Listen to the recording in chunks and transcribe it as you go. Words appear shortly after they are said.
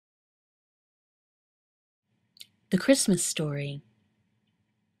The Christmas story.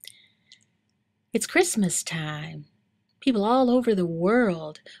 It's Christmas time. People all over the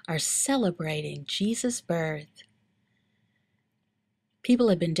world are celebrating Jesus' birth. People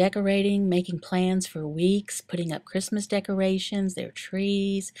have been decorating, making plans for weeks, putting up Christmas decorations, their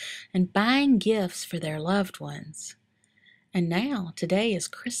trees, and buying gifts for their loved ones. And now, today is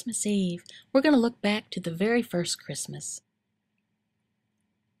Christmas Eve. We're going to look back to the very first Christmas.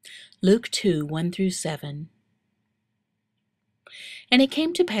 Luke 2, 1 through 7. And it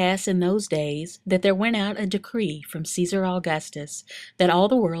came to pass in those days that there went out a decree from Caesar Augustus that all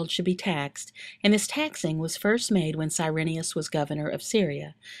the world should be taxed. And this taxing was first made when Cyrenius was governor of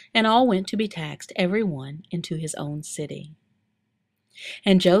Syria, and all went to be taxed, every one into his own city.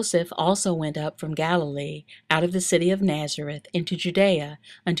 And Joseph also went up from Galilee, out of the city of Nazareth, into Judea,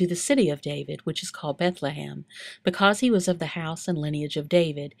 unto the city of David, which is called Bethlehem, because he was of the house and lineage of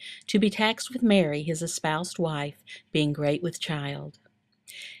David, to be taxed with Mary his espoused wife, being great with child.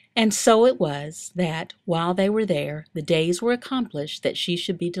 And so it was that, while they were there, the days were accomplished that she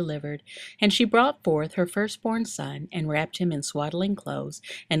should be delivered. And she brought forth her firstborn son, and wrapped him in swaddling clothes,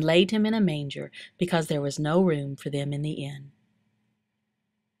 and laid him in a manger, because there was no room for them in the inn.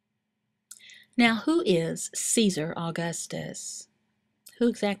 Now, who is Caesar Augustus? Who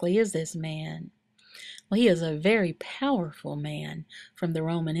exactly is this man? Well, he is a very powerful man from the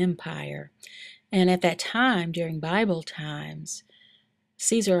Roman Empire. And at that time, during Bible times,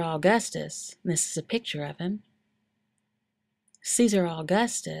 Caesar Augustus, this is a picture of him. Caesar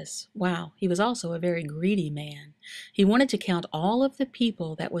Augustus, wow, he was also a very greedy man. He wanted to count all of the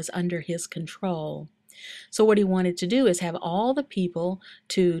people that was under his control. So what he wanted to do is have all the people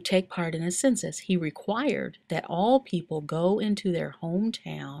to take part in a census. He required that all people go into their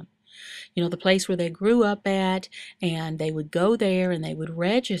hometown, the place where they grew up at, and they would go there and they would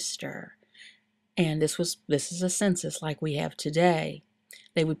register. And this is a census like we have today.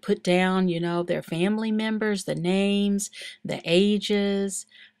 They would put down, their family members, the names, the ages,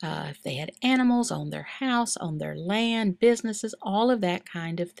 if they had animals on their house, on their land, businesses, all of that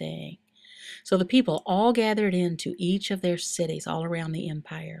kind of thing. So the people all gathered into each of their cities all around the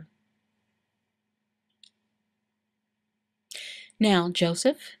empire. Now,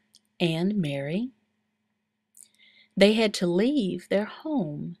 Joseph and Mary, they had to leave their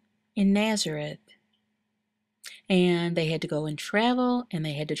home in Nazareth. And they had to go and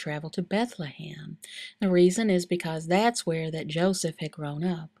they had to travel to Bethlehem. The reason is because that's where that Joseph had grown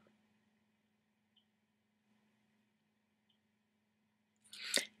up.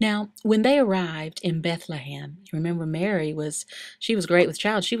 Now, when they arrived in Bethlehem, you remember Mary was great with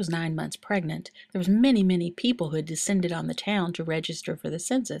child. She was 9 months pregnant. There was many, many people who had descended on the town to register for the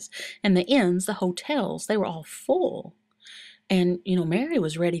census. And the inns, the hotels, they were all full. And, Mary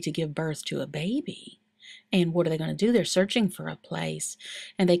was ready to give birth to a baby. And what are they going to do? They're searching for a place.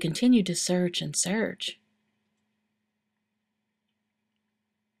 And they continued to search and search.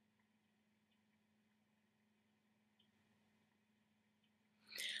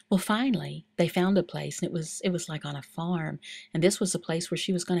 Well, finally, they found a place, and it was like on a farm, and this was the place where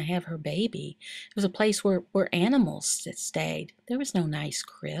she was going to have her baby. It was a place where animals stayed. There was no nice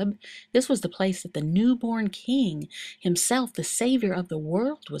crib. This was the place that the newborn king himself, the savior of the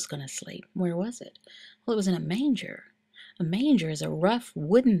world, was going to sleep. Where was it? Well, it was in a manger. A manger is a rough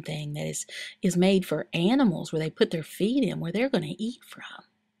wooden thing that is made for animals, where they put their feet in, where they're going to eat from.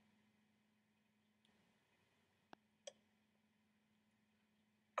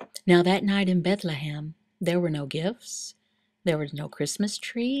 Now that night in Bethlehem, there were no gifts. There was no Christmas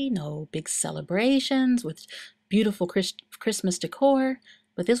tree, no big celebrations with beautiful Christmas decor.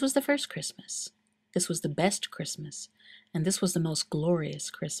 But this was the first Christmas. This was the best Christmas. And this was the most glorious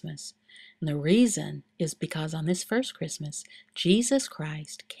Christmas. And the reason is because on this first Christmas, Jesus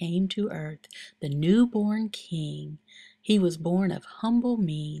Christ came to earth, the newborn King. He was born of humble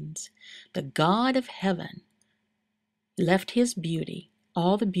means. The God of heaven left his beauty,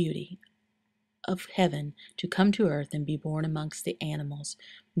 all the beauty of heaven, to come to earth and be born amongst the animals.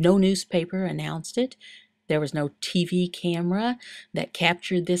 No newspaper announced it. There was no TV camera that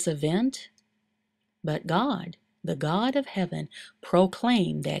captured this event. But God, the God of heaven,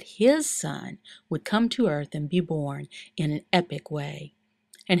 proclaimed that his son would come to earth and be born in an epic way.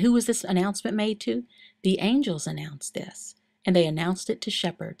 And who was this announcement made to? The angels announced this, and they announced it to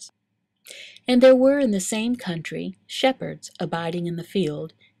shepherds. And there were in the same country shepherds abiding in the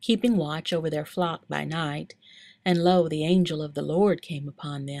field, keeping watch over their flock by night. And lo, the angel of the Lord came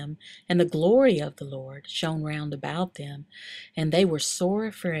upon them, and the glory of the Lord shone round about them, and they were sore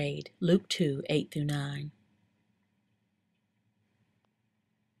afraid. Luke 2, 8 through 9.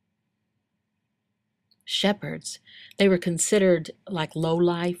 shepherds. They were considered like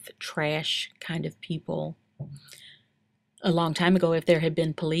low-life, trash kind of people. A long time ago, if there had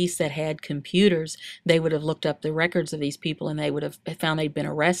been police that had computers, they would have looked up the records of these people and they would have found they'd been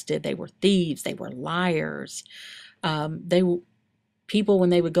arrested. They were thieves. They were liars. People, when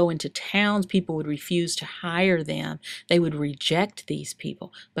they would go into towns, people would refuse to hire them. They would reject these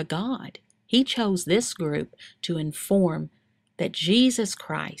people. But God, He chose this group to inform that Jesus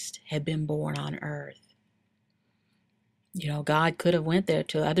Christ had been born on earth. God could have went there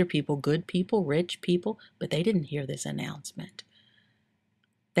to other people, good people, rich people, but they didn't hear this announcement.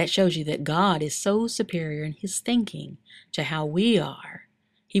 That shows you that God is so superior in His thinking to how we are.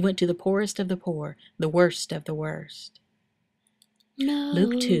 He went to the poorest of the poor, the worst of the worst.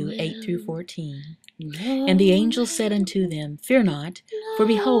 Luke 2, 8 through 14. And the angel said unto them, Fear not, for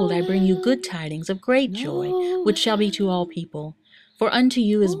behold, I bring you good tidings of great joy, which shall be to all people. For unto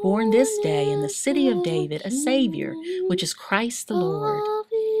you is born this day in the city of David a Savior, which is Christ the Lord.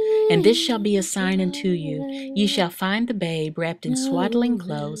 And this shall be a sign unto you. Ye shall find the babe wrapped in swaddling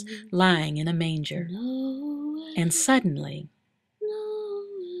clothes, lying in a manger. And suddenly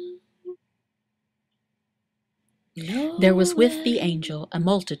there was with the angel a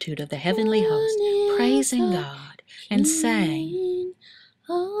multitude of the heavenly host, praising God, and saying,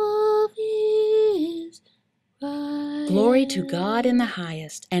 Glory to God in the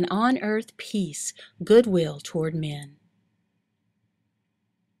highest, and on earth peace, goodwill toward men.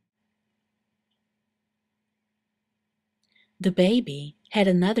 The baby had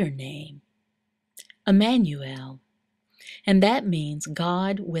another name, Emmanuel, and that means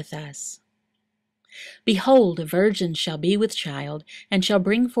God with us. Behold, a virgin shall be with child, and shall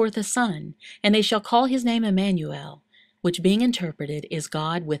bring forth a son, and they shall call his name Emmanuel, which being interpreted is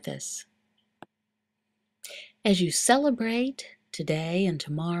God with us. As you celebrate today and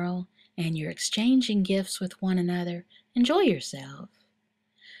tomorrow, and you're exchanging gifts with one another, enjoy yourself.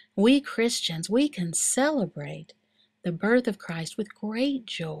 We Christians, we can celebrate the birth of Christ with great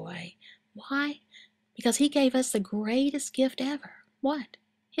joy. Why? Because He gave us the greatest gift ever. What?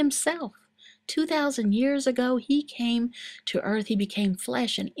 Himself. 2,000 years ago, He came to earth. He became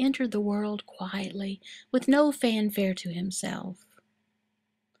flesh and entered the world quietly, with no fanfare to Himself.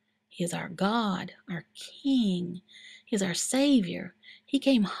 He is our God, our King. He is our Savior. He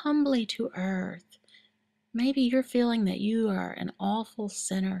came humbly to earth. Maybe you're feeling that you are an awful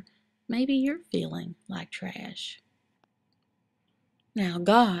sinner. Maybe you're feeling like trash. Now,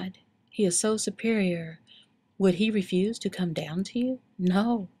 God, He is so superior. Would He refuse to come down to you?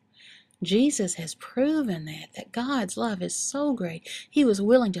 No. Jesus has proven that God's love is so great. He was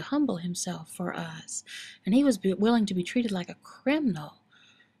willing to humble Himself for us. And He was willing to be treated like a criminal,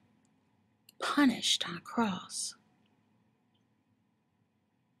 punished on a cross.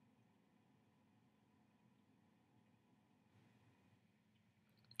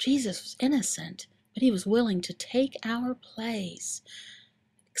 Jesus was innocent, but He was willing to take our place,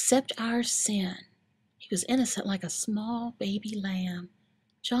 accept our sin. He was innocent like a small baby lamb.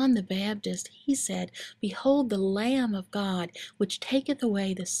 John the Baptist, he said, Behold the Lamb of God, which taketh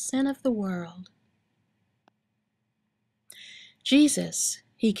away the sin of the world. Jesus,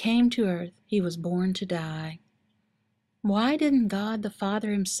 He came to earth. He was born to die. Why didn't God the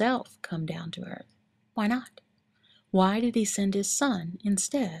Father Himself come down to earth? Why not? Why did He send His Son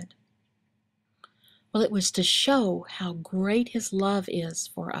instead? Well, it was to show how great His love is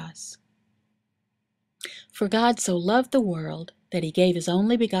for us. For God so loved the world that He gave His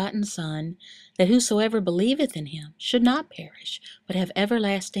only begotten Son, that whosoever believeth in Him should not perish, but have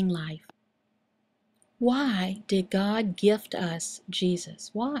everlasting life. Why did God gift us Jesus?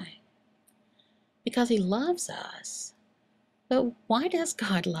 Why? Because He loves us. But why does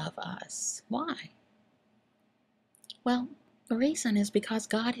God love us? Why? Well, the reason is because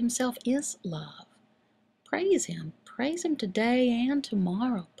God Himself is love. Praise Him. Praise Him today and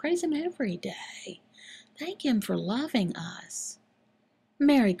tomorrow. Praise Him every day. Thank Him for loving us.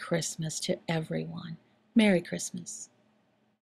 Merry Christmas to everyone. Merry Christmas.